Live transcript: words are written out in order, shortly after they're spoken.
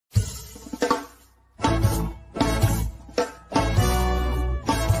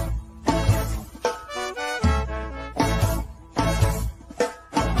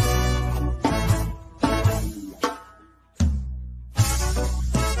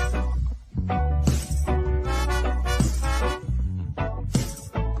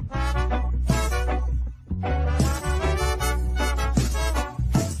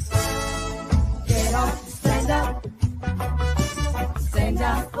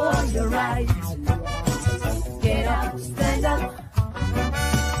for your rights. Get up, stand up.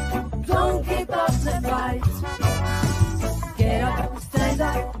 Don't give up the fight. Get up, stand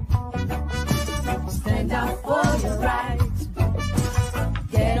up. Stand up for your rights.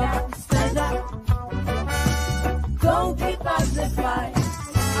 Get up, stand up. Don't give up the fight.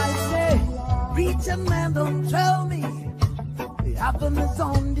 I say, reach a man, don't tell me the album is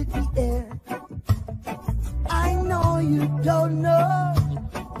on the air. I know you don't know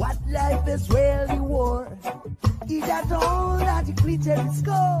what life is really worth. It has all that the creature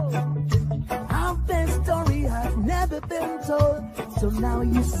score. Our best story has never been told. So now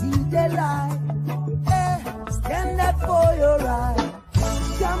you see the light. Hey, stand up for your right.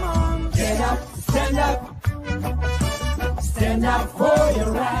 Come on, get up, stand up. Stand up for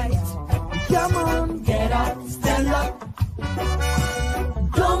your right. Come on, get up, stand up.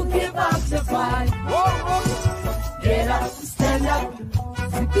 Don't give up the fight. Get up, stand up.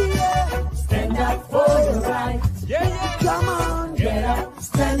 Stand up for your right. Come on, get up,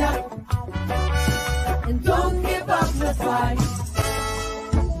 stand up. And don't give up the fight.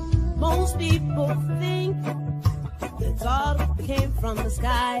 Most people think that God came from the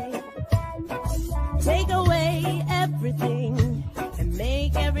sky. Take away everything and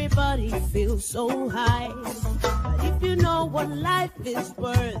make everybody feel so high. But if you know what life is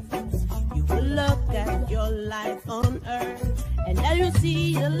worth, you will look at your life on earth, and now you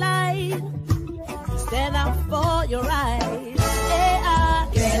see the light. Stand up for your rights. Yeah.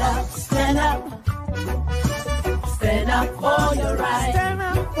 Get up, stand up. Stand up for your rights. Stand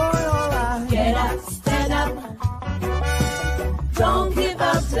up for your rights. Get up, stand up. Don't give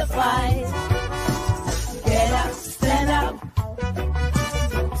up the fight. Get up, stand up.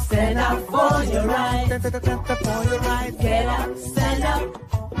 Stand up for your right. Get up, stand up.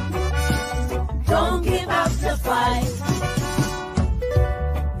 Don't give up the fight.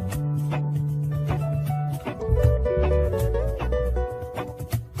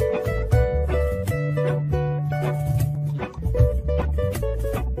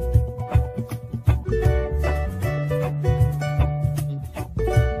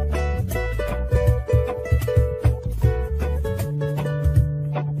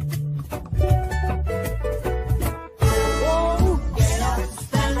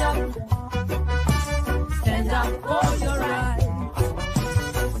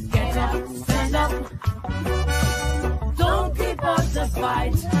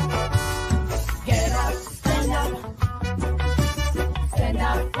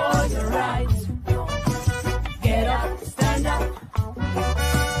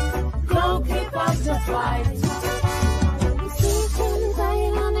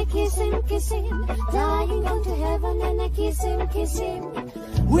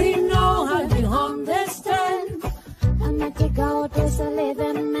 We know how to understand. I'm not to go as a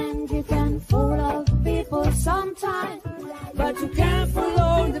living man. You can fool people sometimes, but you can't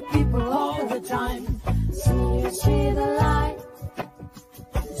fool the people all the time. See the light,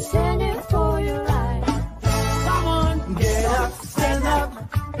 standing for your right. Come on, get up, stand up.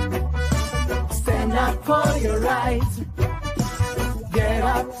 Stand up for your right. Get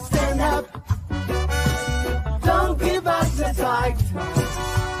up, stand up. Don't give up the fight.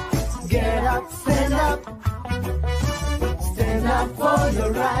 Get up, stand up. Stand up for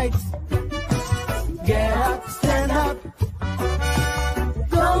your rights. Get up, stand up.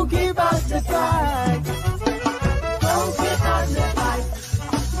 Don't give up the fight. Don't give up the fight.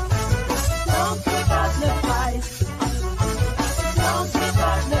 Don't give up the fight. Don't give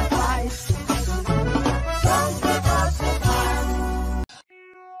up the fight. Don't give up the fight.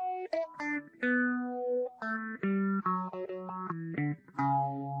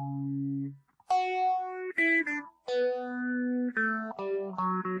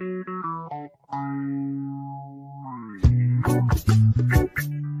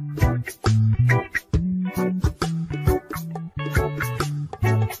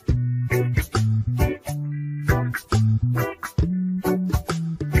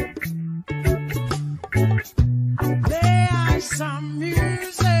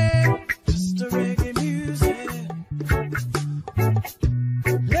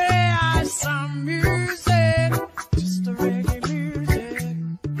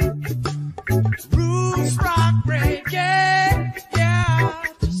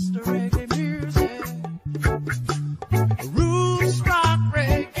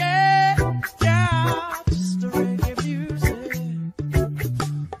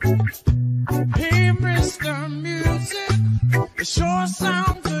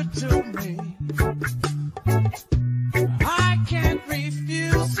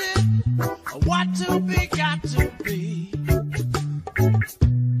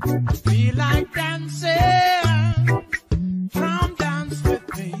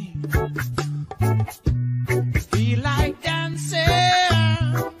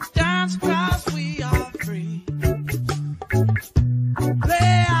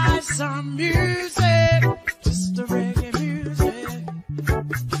 some music, just a reggae music.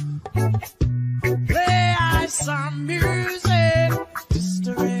 Play I some music, just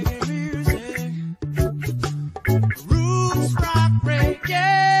a reggae music. Roots rock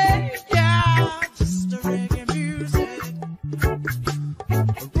reggae, yeah, just a reggae music.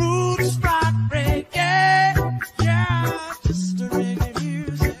 Roots rock reggae, yeah, just a reggae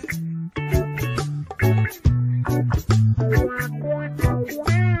music.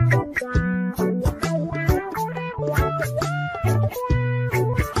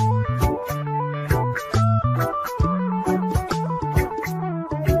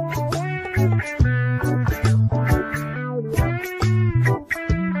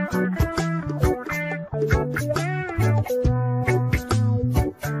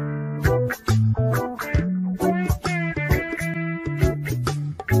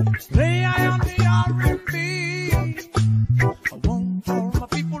 Play I on the R&B. I want all my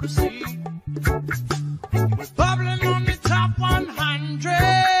people to see. We're bubbling on the top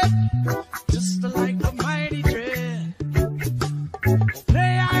 100, just like the mighty dread.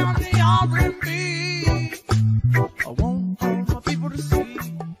 Play I on the R&B. I want all my people to see.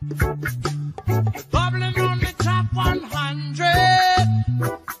 We're bubbling on the top 100,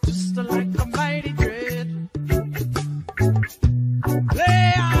 just like the mighty dread.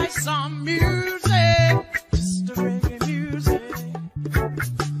 Play I some music, just a reggae music.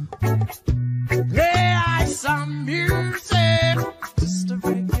 Play I some music, just a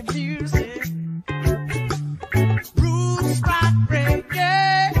reggae music. Roots rock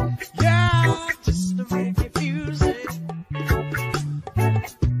reggae, yeah, just a reggae music.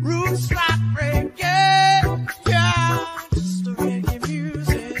 Roots rock reggae, yeah, just a reggae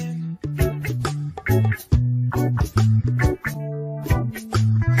music.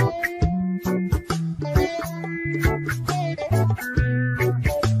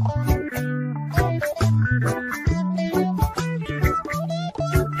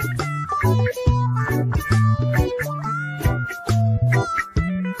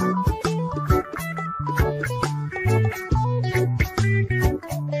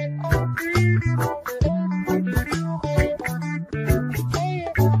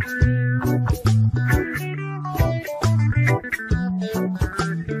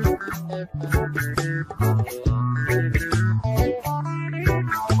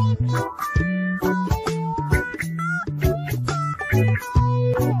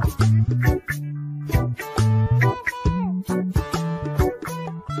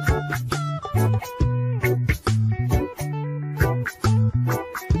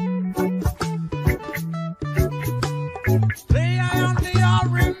 Play I on the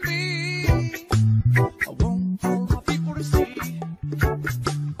R&B. I want all my people to see.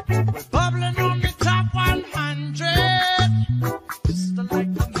 We're bubbling on the top 100, just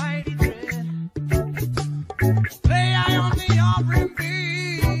like the mighty dread. Play I on the R&B.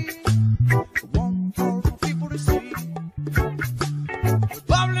 I want all my people to see. We're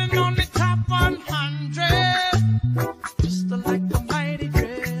bubbling on the top 100, just like the mighty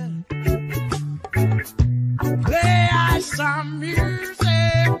dread. Play I some music,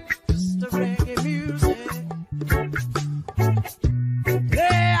 just a reggae music.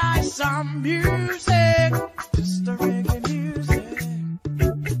 Play I some music, just a reggae music.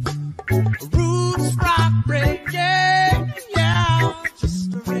 Roots rock reggae, yeah,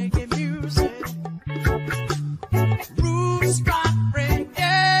 just a reggae music. Roots rock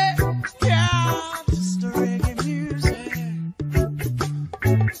reggae, yeah, just a reggae music.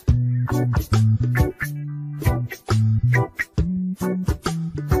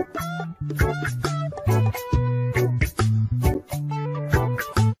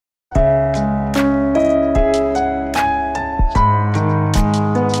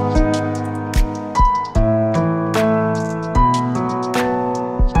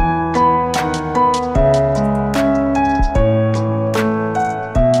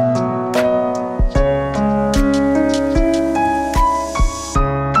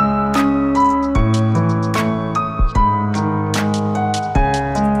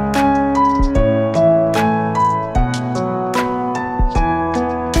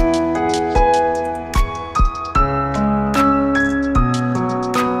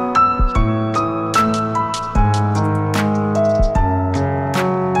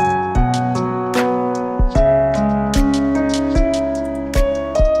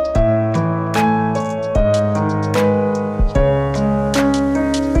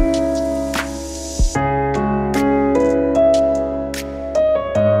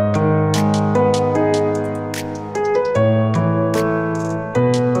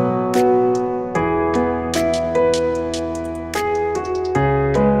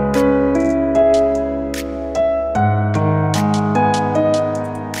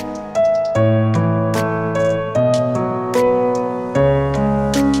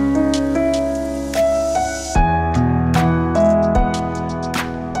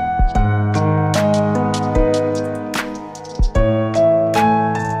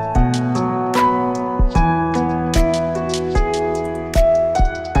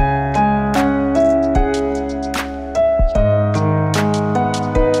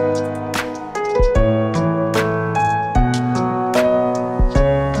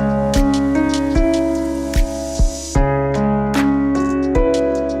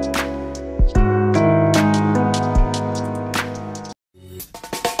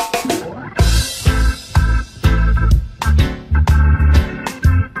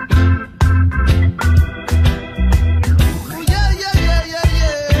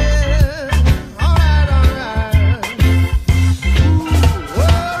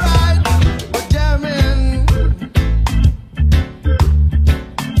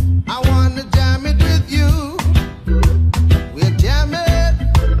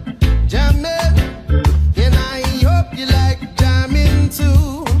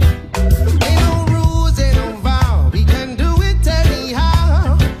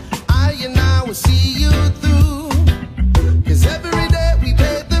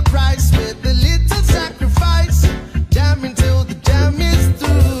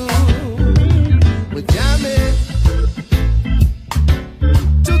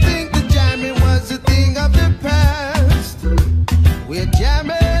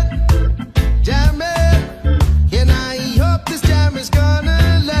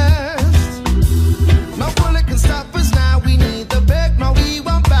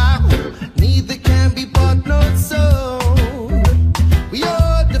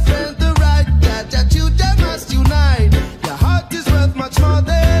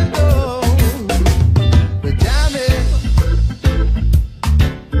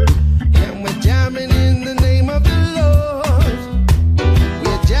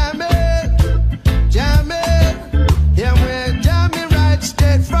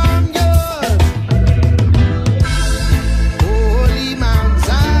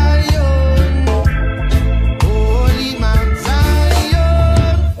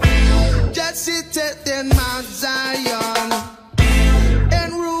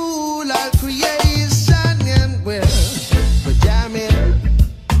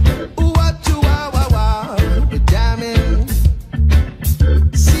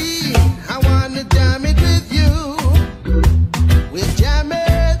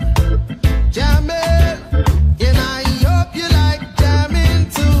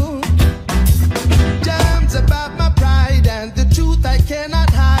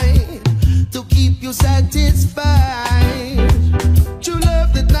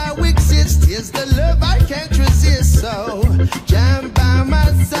 is the love I can't resist. So jam by my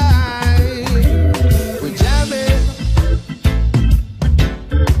side. We're jamming.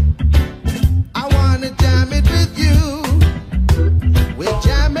 I wanna jam it with you. We're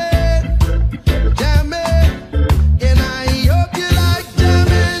jamming, jamming, and I hope you like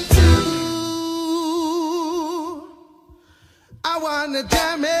jamming too. I wanna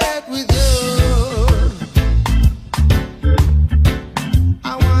jam it with you.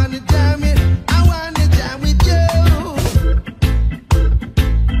 I wanna jam it, I wanna jam with you.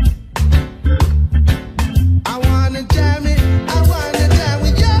 I wanna jam it, I wanna jam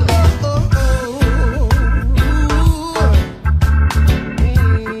with you.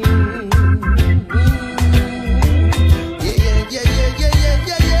 Yeah, yeah, yeah, yeah, yeah,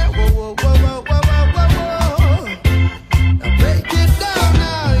 yeah, yeah. Whoa, whoa, whoa, whoa, whoa, whoa, whoa. Now break it down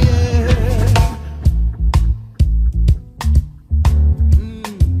now, yeah.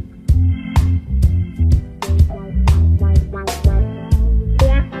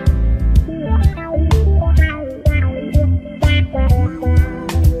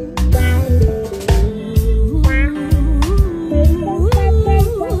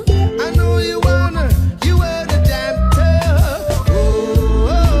 I know you wanna jam too. Oh,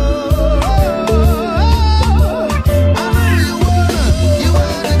 oh, oh, oh. I know you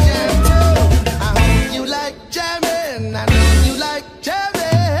wanna jam too. I hope you like jamming. I know you like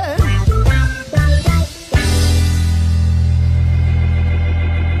jamming.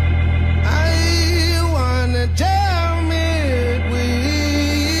 I wanna jam it with you.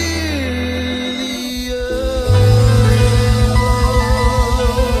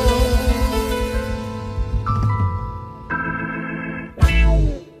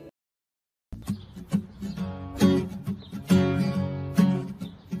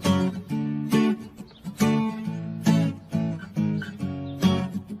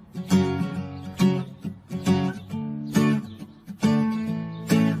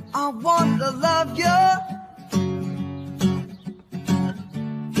 I want to love you,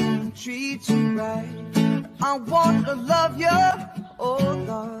 treat you right. I want to love you, oh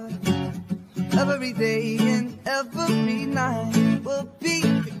Lord. Every day and every night we'll be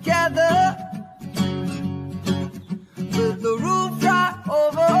together, with the roof right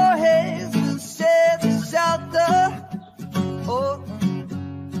over our heads. We'll share the shelter, oh,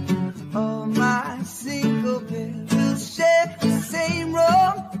 oh my single bed. We'll share the same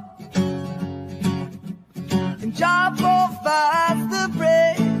room, and Jah provides the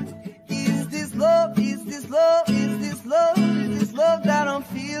bread. Is this love? Is this love? Is this love? Is this love that I'm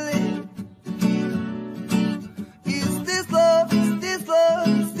feeling? Is this love? Is this love?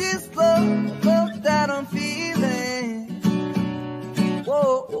 Is this love? Love that I'm feeling?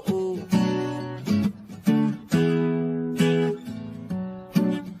 Whoa, oh, oh.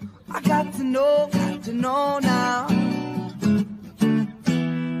 I got to know now.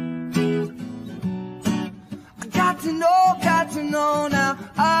 I got to know now.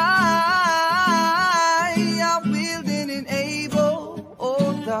 I am willing and able,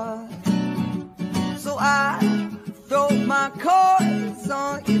 oh God. So I throw my cards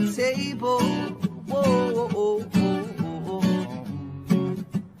on your table. Whoa, whoa, whoa, whoa, whoa.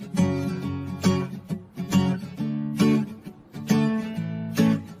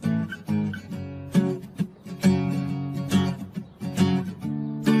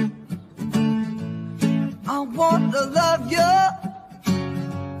 I want to love you,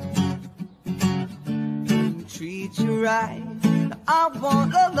 treat you right. I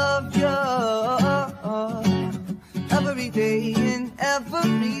want to love you every day and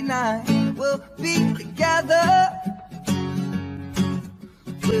every night. We'll be together,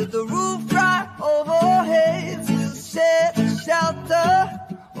 with the roof right over our heads. We'll share the shelter,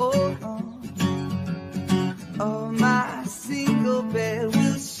 oh, oh my single bed.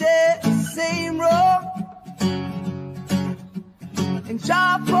 We'll share the same room, and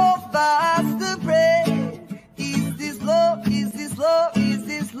Jah provides the bread. Is this love? Is this love? Is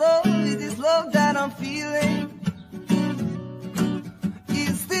this love? Is this love that I'm feeling?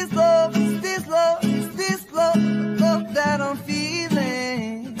 Is this love? Is this love? Is this love? Love that I'm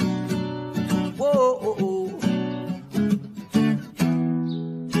feeling? Whoa, oh, oh.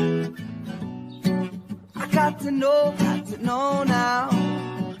 I got to know now.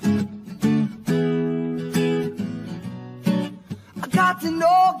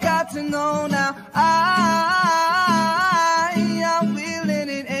 Got to know now. I am willing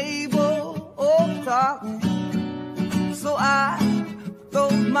and able, oh darling. So I throw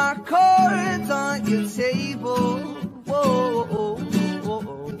my cards on your table. Whoa, whoa, whoa, whoa,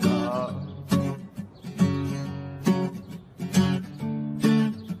 whoa.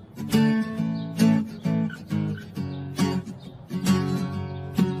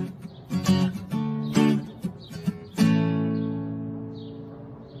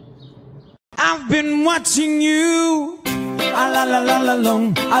 been watching you. A la la la la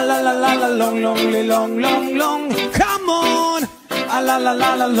long, a la la la la long, long, long, long. Come on. A la la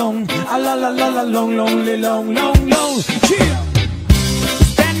la la long, a la la la la long, long, long. Yeah.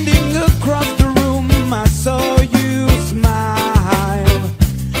 Standing across the room, I saw you smile.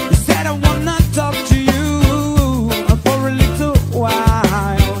 You said I wanna talk to you for a little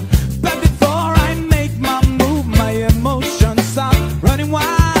while, but before I make my move, my emotions start running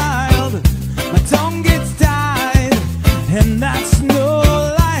wild. My tongue gets tied, and that's no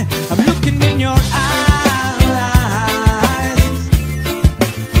lie. I'm looking in your eyes.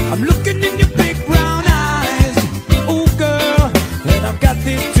 I'm looking in your big brown eyes. Oh girl, and I've got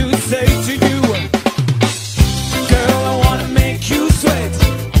this to say to you. Girl, I wanna make you sweat.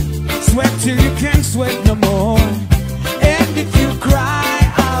 Sweat till you can't sweat no more. And if you cry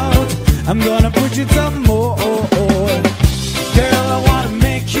out, I'm gonna put you some more. Girl, I wanna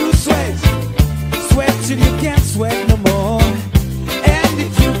make you sweat. Sweat till you can't sweat no more. And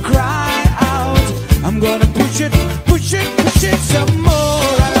if you cry out, I'm gonna push it some more.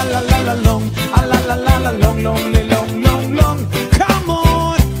 La la la la long, a la la la la long, long. Come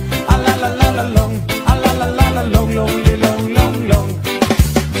on, a la la la la long, a la la la la long, long.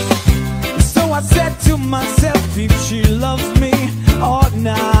 So I said to myself, if she loves me or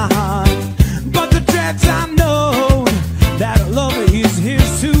not. But the dreads I know that love is here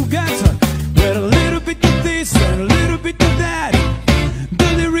to get. With a little bit of this and a little bit of that, the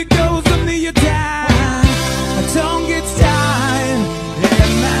lyric goes on the attack. My tongue gets tied,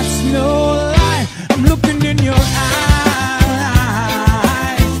 and that's no lie. I'm looking in your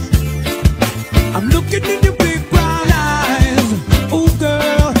eyes. I'm looking in your big brown eyes. Oh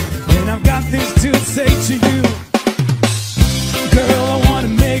girl, and I've got this to say to you. Girl, I wanna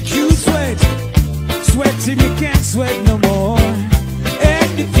make you sweat. Sweat till you can't sweat no more.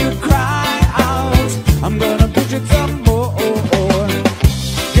 And if you cry out, I'm gonna put you some more.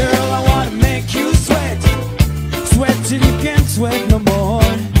 Girl, I wanna make you sweat. Sweat till you can't sweat no more.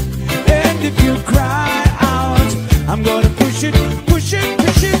 And if you cry out, I'm gonna push it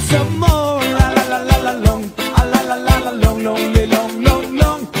some more. La la la la la long, a la la la la long,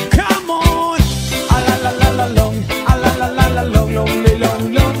 long. Come on, a la la la la long, a la la la la long,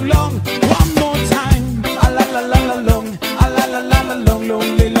 long. One more time, a la la la la long, a la la la la long,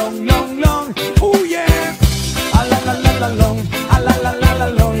 long. Oh yeah, a la la la la long, a la la la la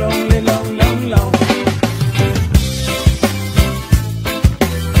long, long.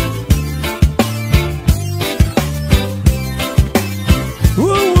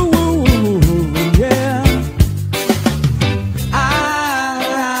 Yeah. Eyes.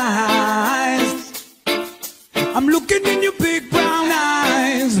 I'm looking in your big brown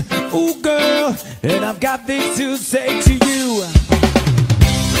eyes. Oh girl, and I've got this to say to you.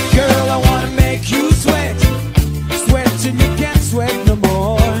 Girl, I wanna make you sweat. Sweat till you can't sweat no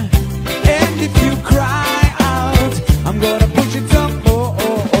more. And if you cry out, I'm gonna push it some more.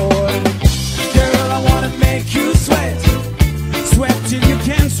 Girl, I wanna make you sweat. Sweat till you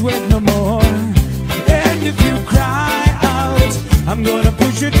can't sweat no more. And if you cry out, I'm gonna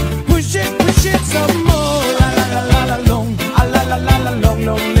push it some more. La la la la la long, a la la la la long,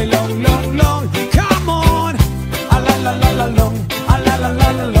 long. Come on, a la la la la long, a la la la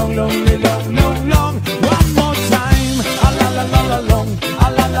la long, long. One more time, a la la la la long, a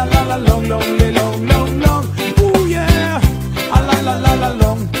la la la la long, long. Ooh yeah, a la la la la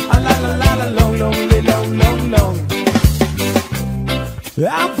long, a la la la la long, long.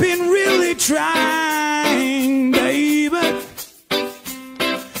 I've been really trying, baby,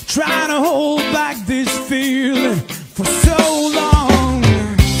 trying to hold back this feeling for so long.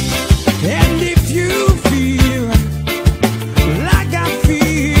 And if you feel like I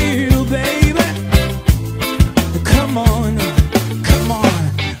feel, baby, come on,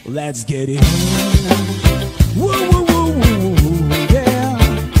 let's get it on. Woo, yeah,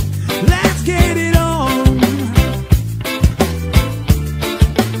 let's get it on.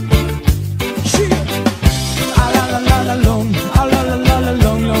 A la la la la long, a la la la la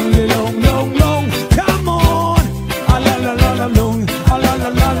long. Come on, a la la la la long, a la la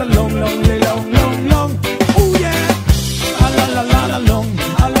la la long. Oh yeah, a la la la la long,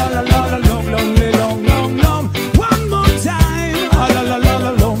 a la la la la long. One more time, a la la la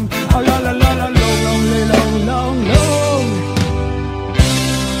la long, a la la la la long.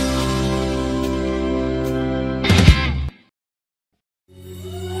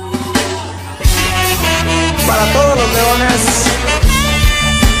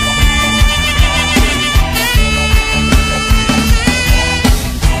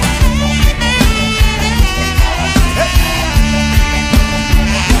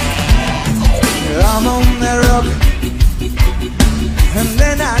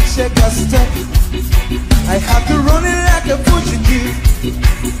 check a step. I have to run it like a fugitive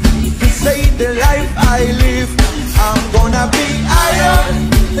to save the life I live. I'm gonna be iron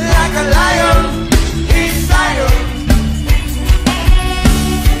like a lion inside.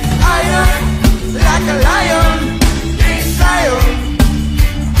 Iron like a lion inside.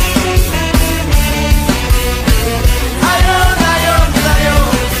 Iron, iron, iron.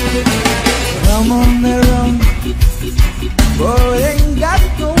 I'm on the run, boy, ain't got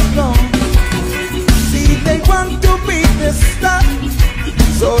no gun. See, they want to beat the stuff,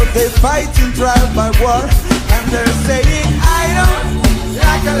 so they fight and drive by war. And they're saying, iron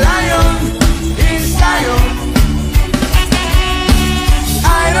like a lion inside.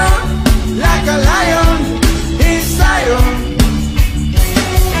 Iron like a lion inside.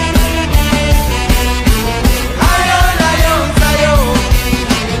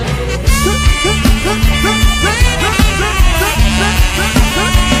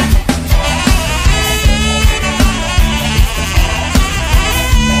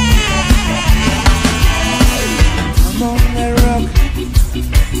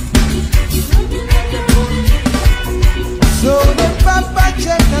 So the Papa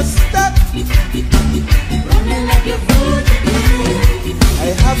check a step. Running like a fugitive.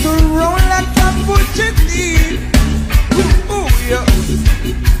 I have to run like a fugitive. Ooh, yeah.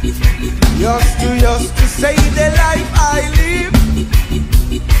 Just to save the life I live.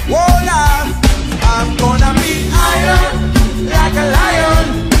 Voila, I'm gonna be iron like a lion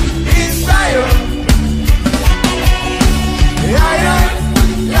inside. Iron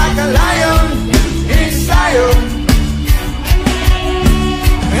like a lion inside.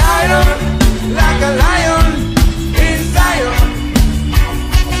 Iron like a lion inside.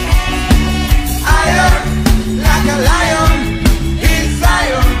 Iron like a lion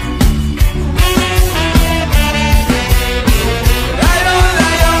inside. Iron,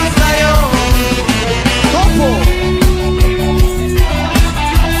 lion, lion. Topo.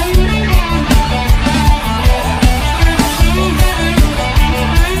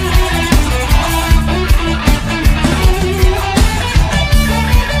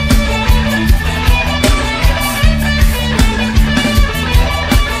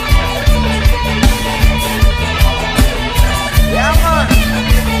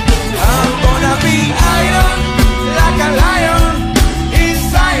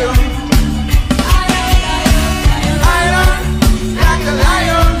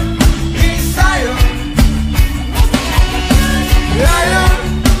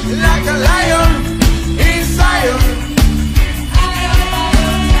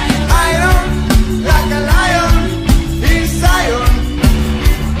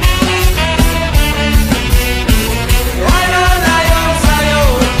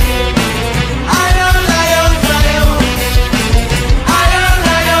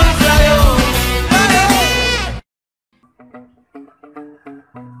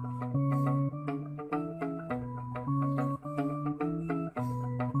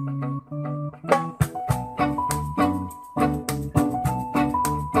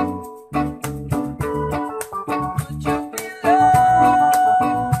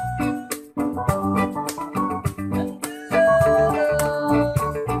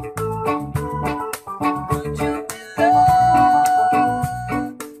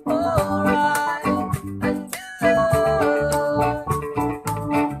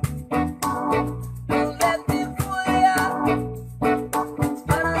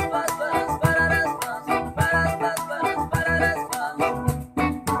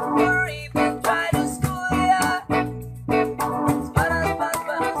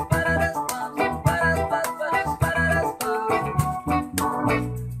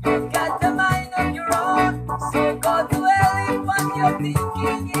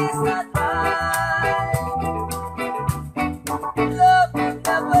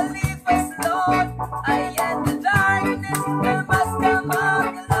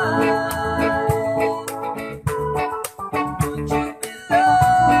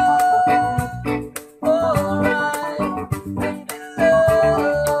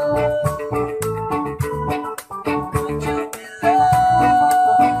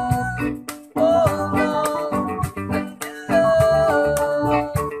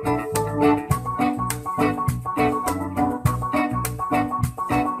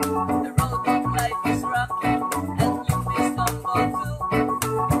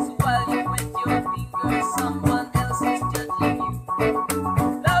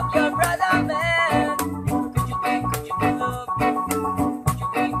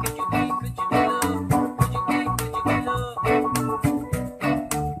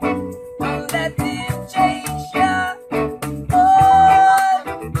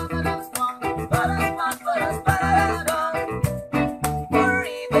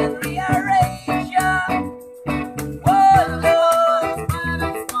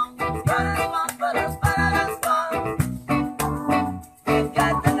 We've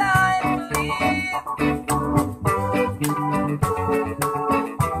got the life to live.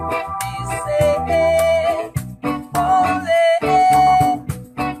 We say,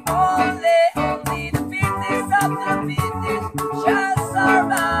 only the fittest of the fittest shall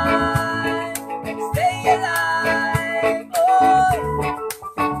survive. Stay alive, boy.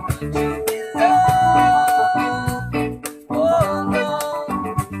 Could you be loved? Oh no,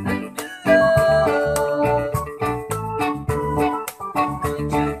 and be loved.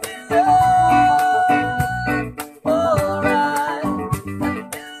 Could you be loved? Alright,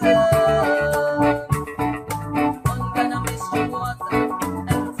 and be loved. One gonna miss your water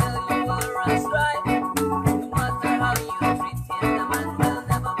until you will run dry. No matter how you treat him, the man will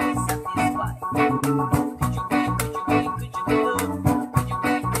never be satisfied. Could you be loved? Could you be loved? Could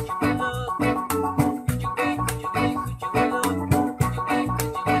you be loved?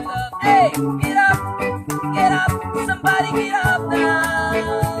 Hey, get up, somebody get up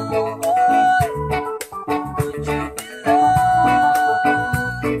now. Boy, could you be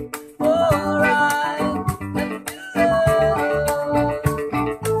loved? Alright, and be loved.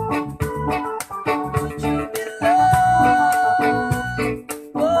 Could you be loved?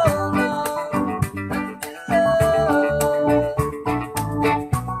 Oh no, and be loved.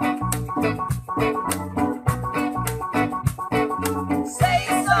 Say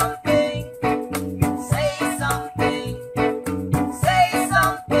something, say something, say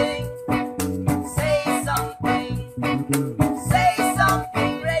something, say something, say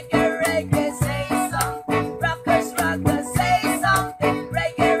something, reggae, reggae, say something, rockers, rockers, say something,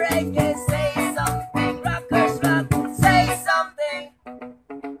 reggae, reggae, say something, rockers, rockers, say something.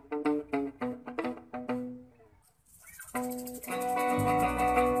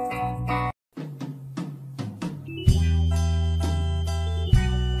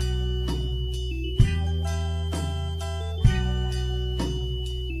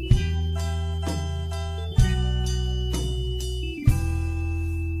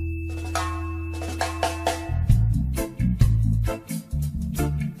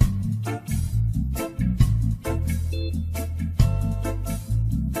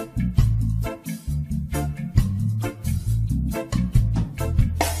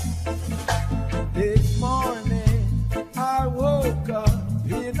 This morning I woke up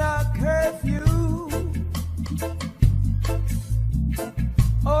in a curfew.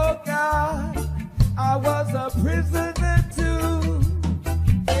 Oh God, I was a prisoner too.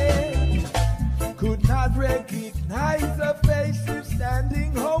 Yeah. Could not recognize the faces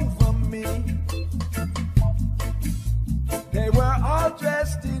standing over me. They were all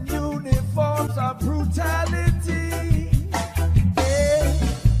dressed in uniforms of brutality. Yeah.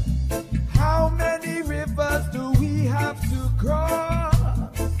 How many rivers do we have to cross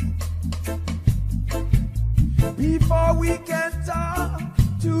before we can talk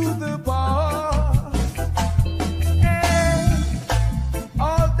to the boss? And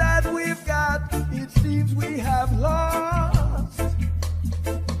all that we've got, it seems we have lost.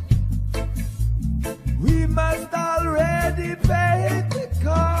 We must already pay the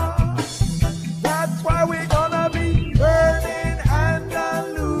cost. That's why we're gonna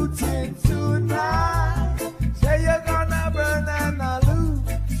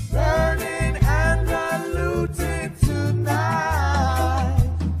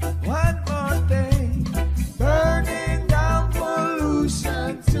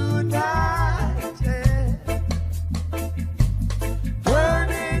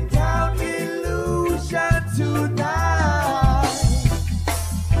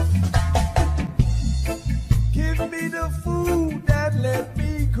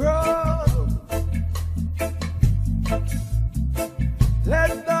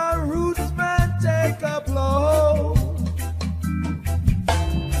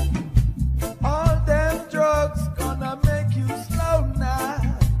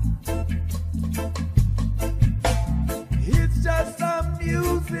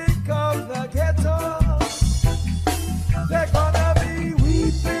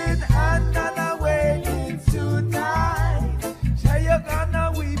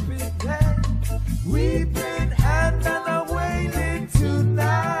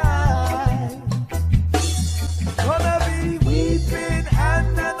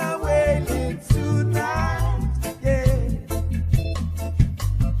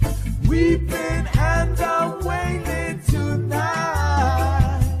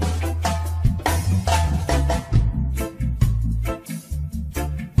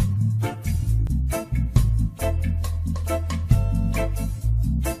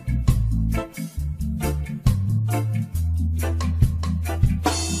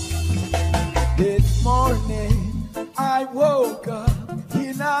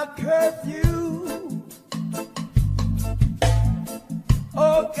a curfew.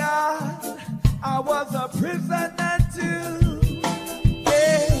 Oh God, I was a prisoner too.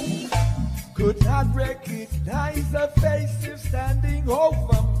 Yeah. Could not recognize the faces standing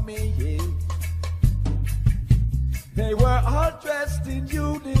over me. Yeah. They were all dressed in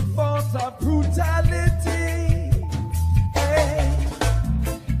uniforms of brutality. Hey,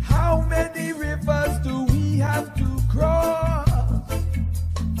 how many rivers do we have to cross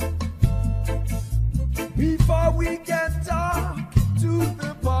before we can talk to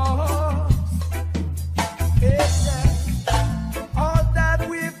the boss? Yeah. All that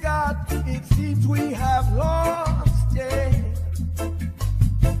we've got, it seems we have lost. Yeah.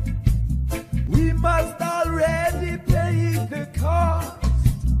 We must already pay the cost.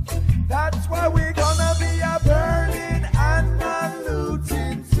 That's why we're gonna be a burning and a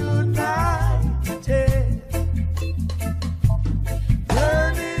looting tonight. Yeah.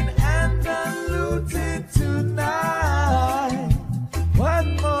 Burning and a looting tonight.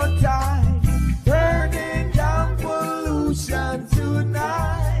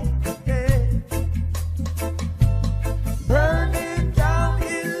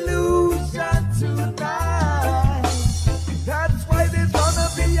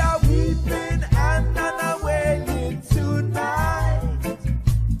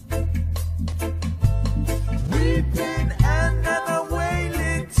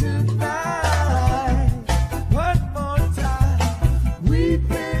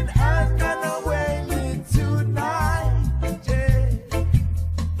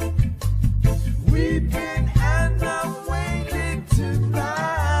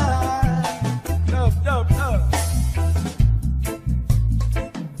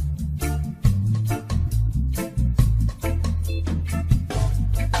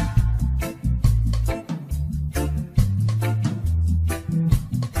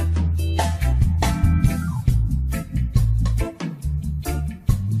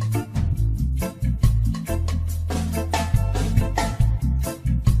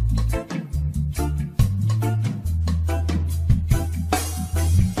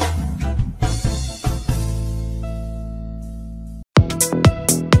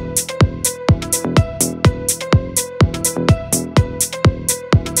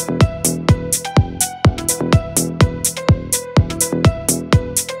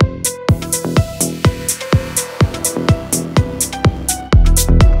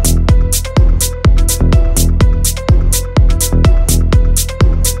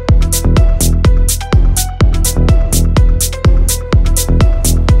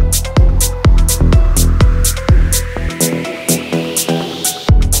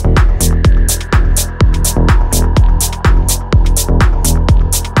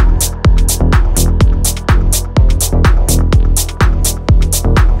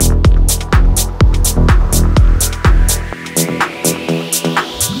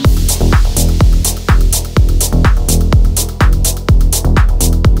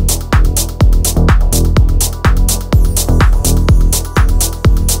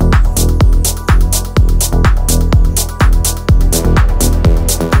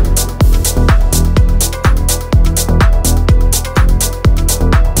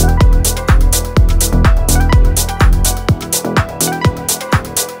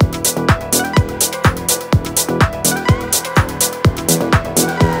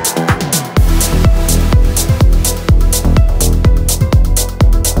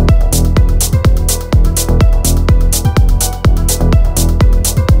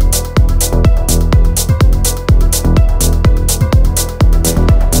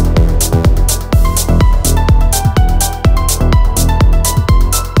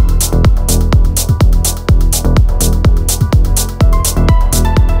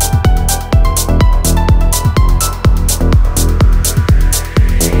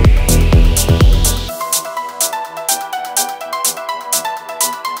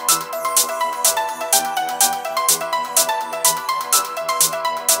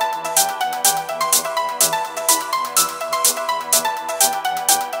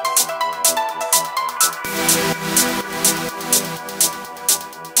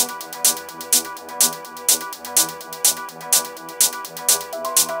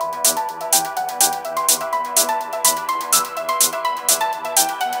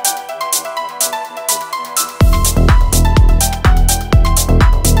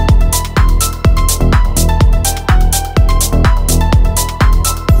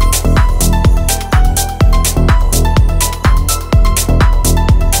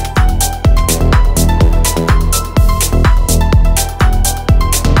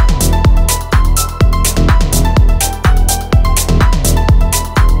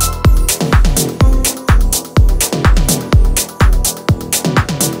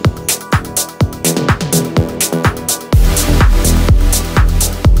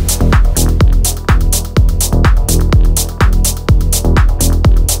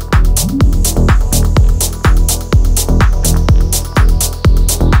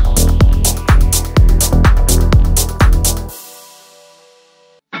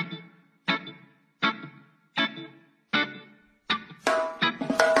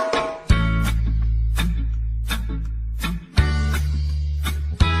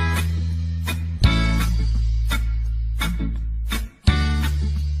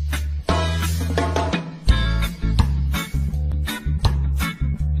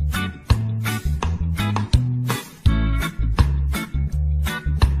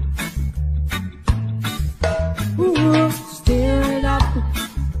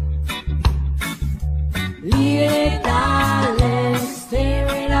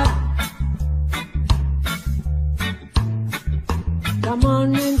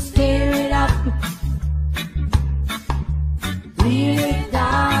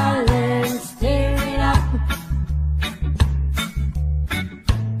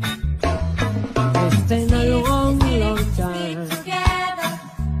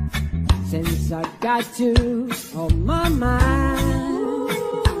 got you on my mind.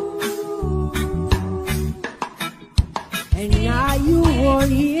 And now you won't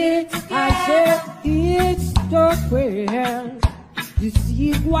hear, I said it's the prayer. You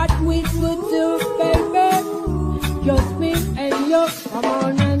see what we could do, baby. Just me and you, come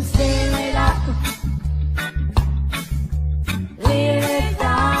on and stir it up. Little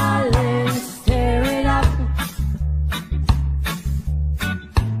darling, stir it up.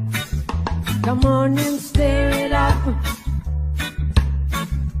 Come on and stir it up.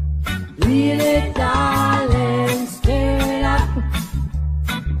 Little darling, stir it up.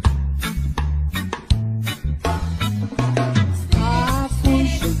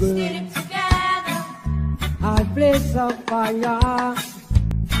 I place a fire,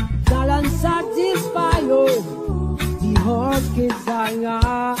 shall satisfy you, the heart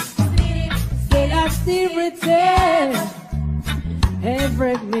desire. Still activity,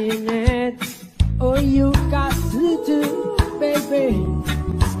 every minute. Oh, you got to do, baby.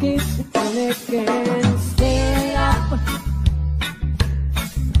 Skip and again, stay up.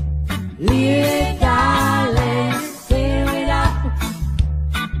 Little darling, stir it up.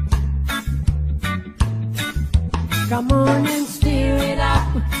 Come on and stir it up.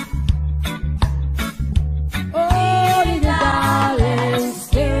 Oh, little darling,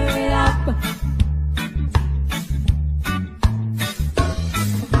 stir it up.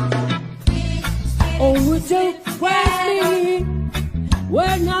 Oh, would you press me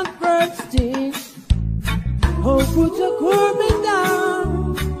when I'm thirsty? Oh, would you cool me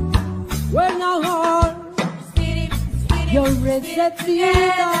down when I'm hard? Your recipe,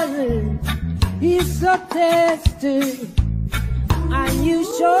 darling, is so tasty, and you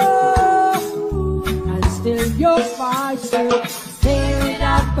sure, and still your voice stir it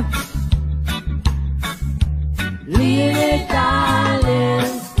up. Little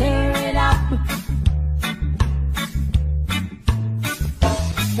darling, stir it up.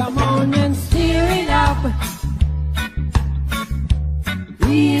 Come on and stir it up.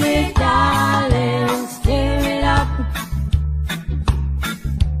 Little darling, stir it up.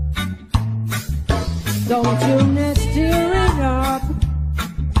 Don't you need stir it up?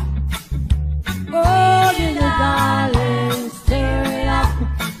 Oh, little darling, stir it up.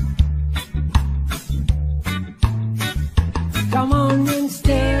 Come on and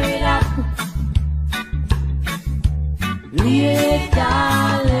stir it up. Little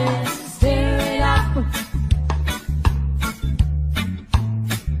darling, stir it up.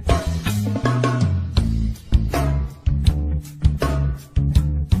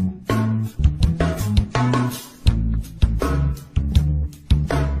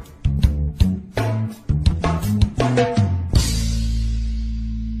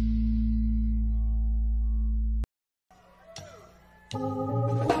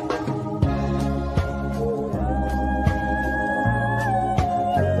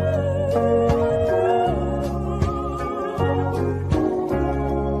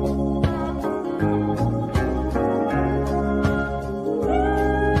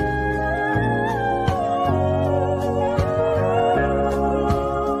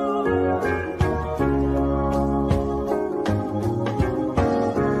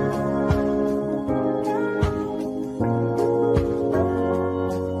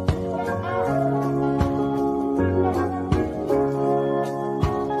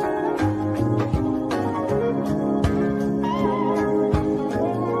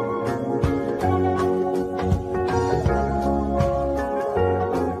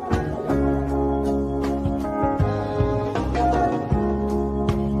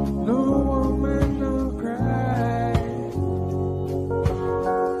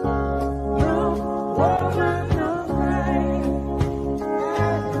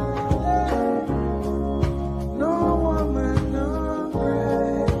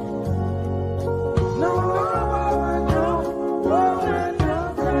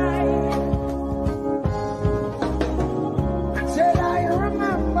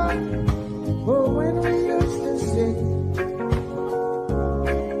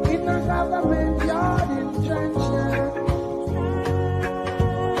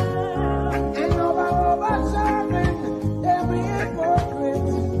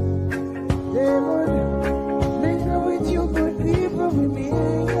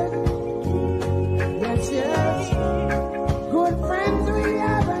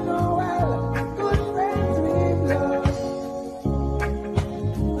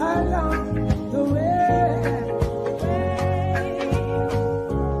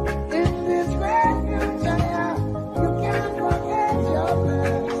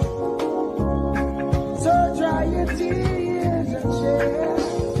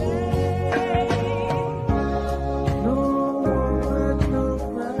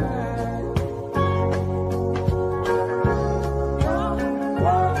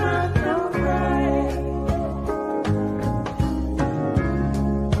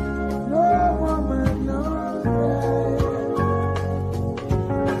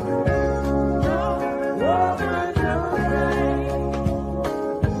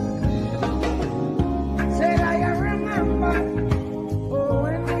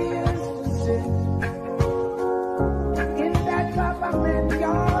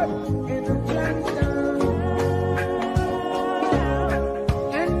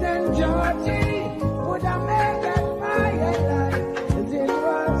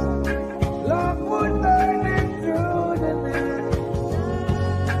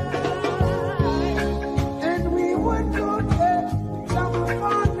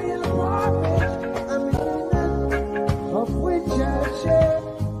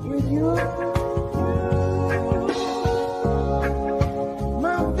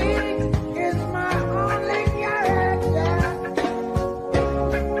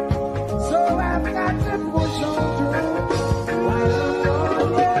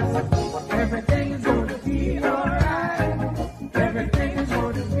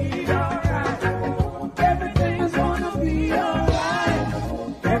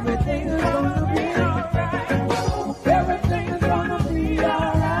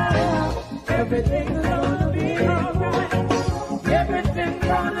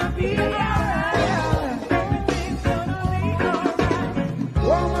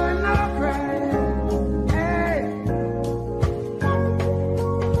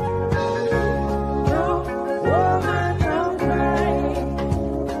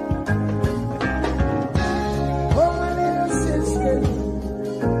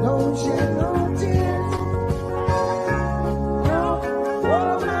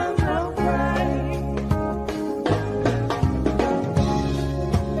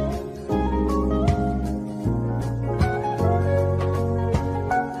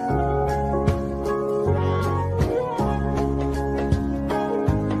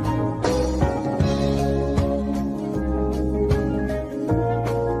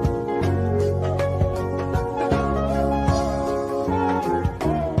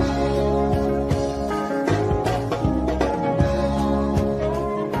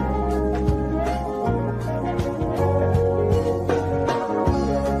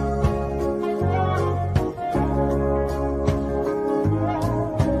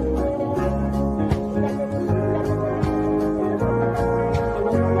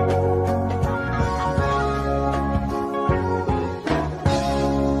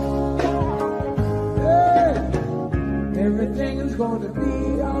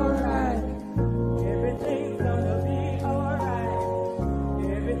 be alright. Everything's gonna be alright.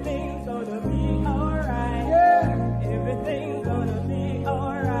 Everything's gonna be alright. Yeah. Everything's gonna be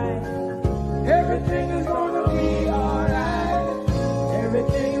alright. Everything is gonna be alright.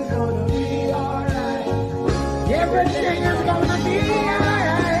 Everything's gonna be alright. Everything is